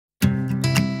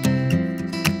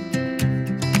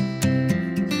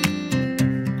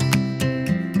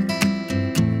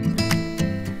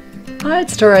Hi,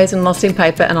 it's Therese and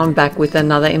Lostinpaper, and I'm back with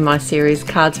another in my series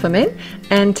Cards for Men.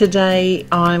 And today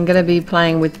I'm going to be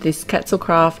playing with this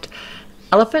Katzelkraft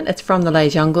elephant. It's from the Les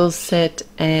Jungles set,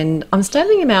 and I'm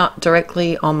standing him out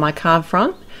directly on my card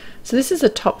front. So this is a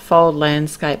top fold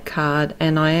landscape card,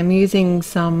 and I am using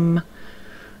some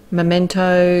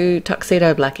Memento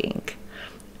Tuxedo black ink.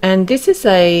 And this is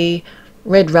a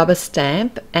red rubber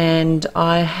stamp, and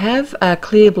I have a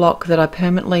clear block that I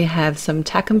permanently have some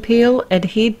tack and peel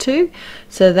adhered to,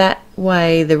 so that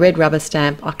way the red rubber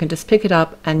stamp I can just pick it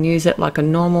up and use it like a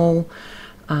normal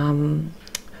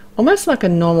almost like a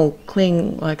normal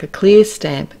cling, like a clear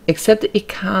stamp, except that you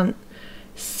can't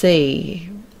see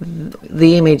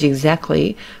the image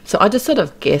exactly. So I just sort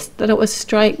of guessed that it was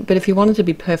straight, but if you wanted to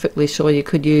be perfectly sure, you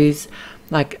could use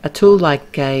like a tool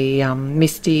like a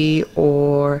Misty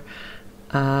or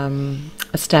a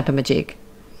Stamp-A-Majig.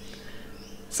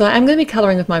 So I'm going to be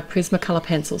colouring with my Prismacolor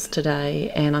pencils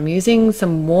today, and I'm using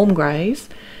some warm greys.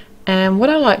 And what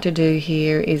I like to do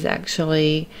here is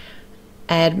actually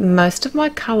add most of my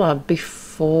colour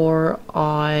before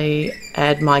I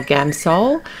add my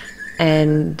Gamsol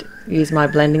and use my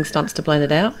blending stumps to blend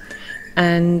it out.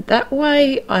 And that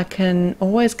way I can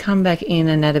always come back in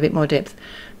and add a bit more depth.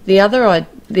 The other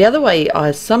way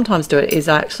I sometimes do it is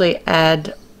I actually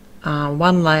add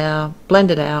one layer,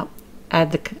 blend it out,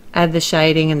 add the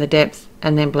shading and the depth,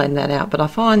 and then blend that out. But I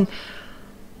find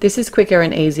this is quicker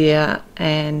and easier,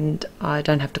 and I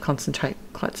don't have to concentrate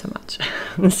quite so much.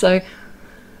 So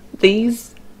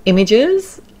these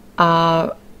images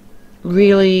are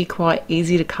really quite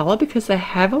easy to colour because they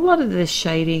have a lot of the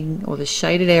shading or the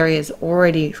shaded areas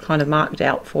already kind of marked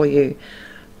out for you,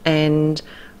 and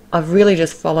I've really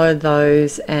just followed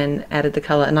those and added the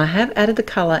colour, and I have added the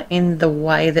colour in the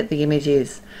way that the image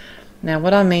is. Now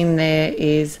what I mean there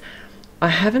is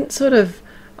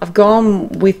I've gone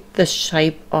with the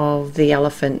shape of the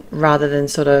elephant rather than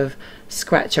sort of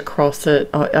scratch across it.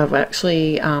 I've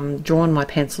actually drawn my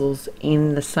pencils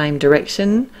in the same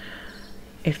direction,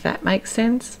 if that makes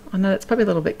sense. I know it's probably a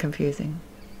little bit confusing,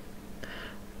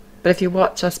 but if you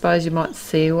watch, I suppose you might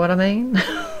see what I mean.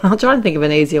 I'll try and think of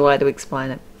an easier way to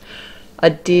explain it. I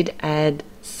did add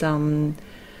some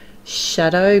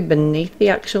shadow beneath the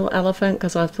actual elephant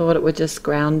because I thought it would just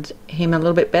ground him a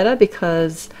little bit better,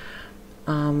 because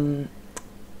even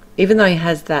though he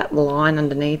has that line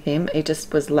underneath him, it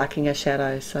just was lacking a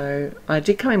shadow. So I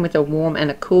did come in with a warm and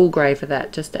a cool grey for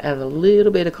that, just to add a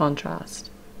little bit of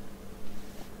contrast.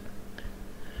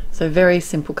 So very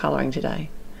simple colouring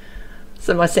today.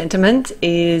 So my sentiment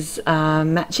is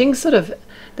matching sort of.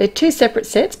 They're two separate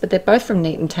sets, but they're both from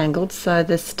Neat Tangled. So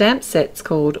the stamp set's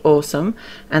called Awesome,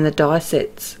 and the die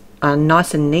set's a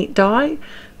Nice and Neat die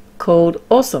called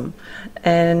Awesome.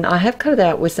 And I have cut it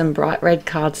out with some bright red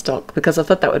cardstock because I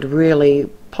thought that would really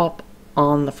pop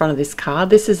on the front of this card.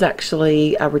 This is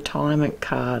actually a retirement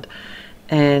card,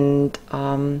 and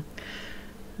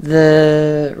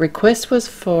the request was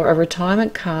for a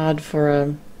retirement card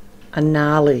for a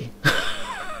gnarly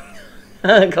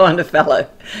kind of fellow.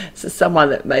 So someone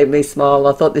that made me smile.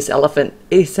 I thought this elephant,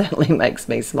 he certainly makes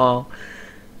me smile.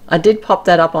 I did pop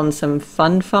that up on some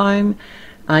fun foam.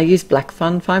 I used black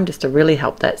fun foam just to really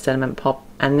help that sentiment pop.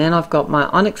 And then I've got my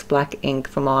Onyx black ink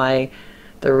for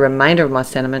the remainder of my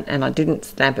sentiment, and I didn't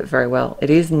stamp it very well. It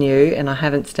is new and I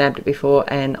haven't stamped it before,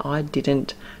 and I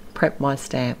didn't prep my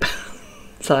stamp.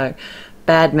 So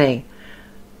bad me.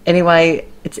 Anyway,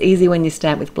 it's easy when you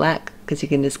stamp with black because you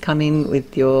can just come in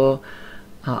with your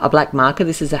a black marker.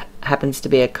 This happens to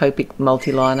be a Copic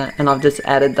multi-liner, and I've just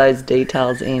added those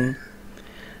details in.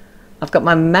 I've got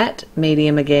my matte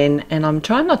medium again, and I'm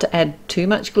trying not to add too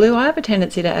much glue. I have a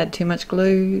tendency to add too much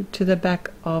glue to the back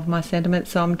of my sentiment,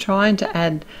 so I'm trying to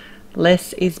add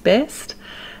less is best.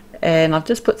 And I've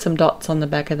just put some dots on the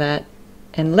back of that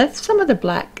and left some of the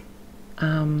black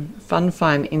fun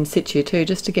foam in situ too,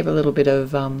 just to give a little bit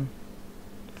of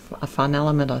a fun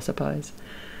element, I suppose.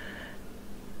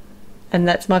 And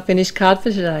that's my finished card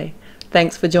for today.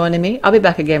 Thanks for joining me. I'll be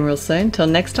back again real soon. Till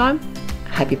next time,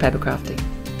 happy paper crafting.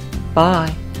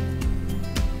 Bye.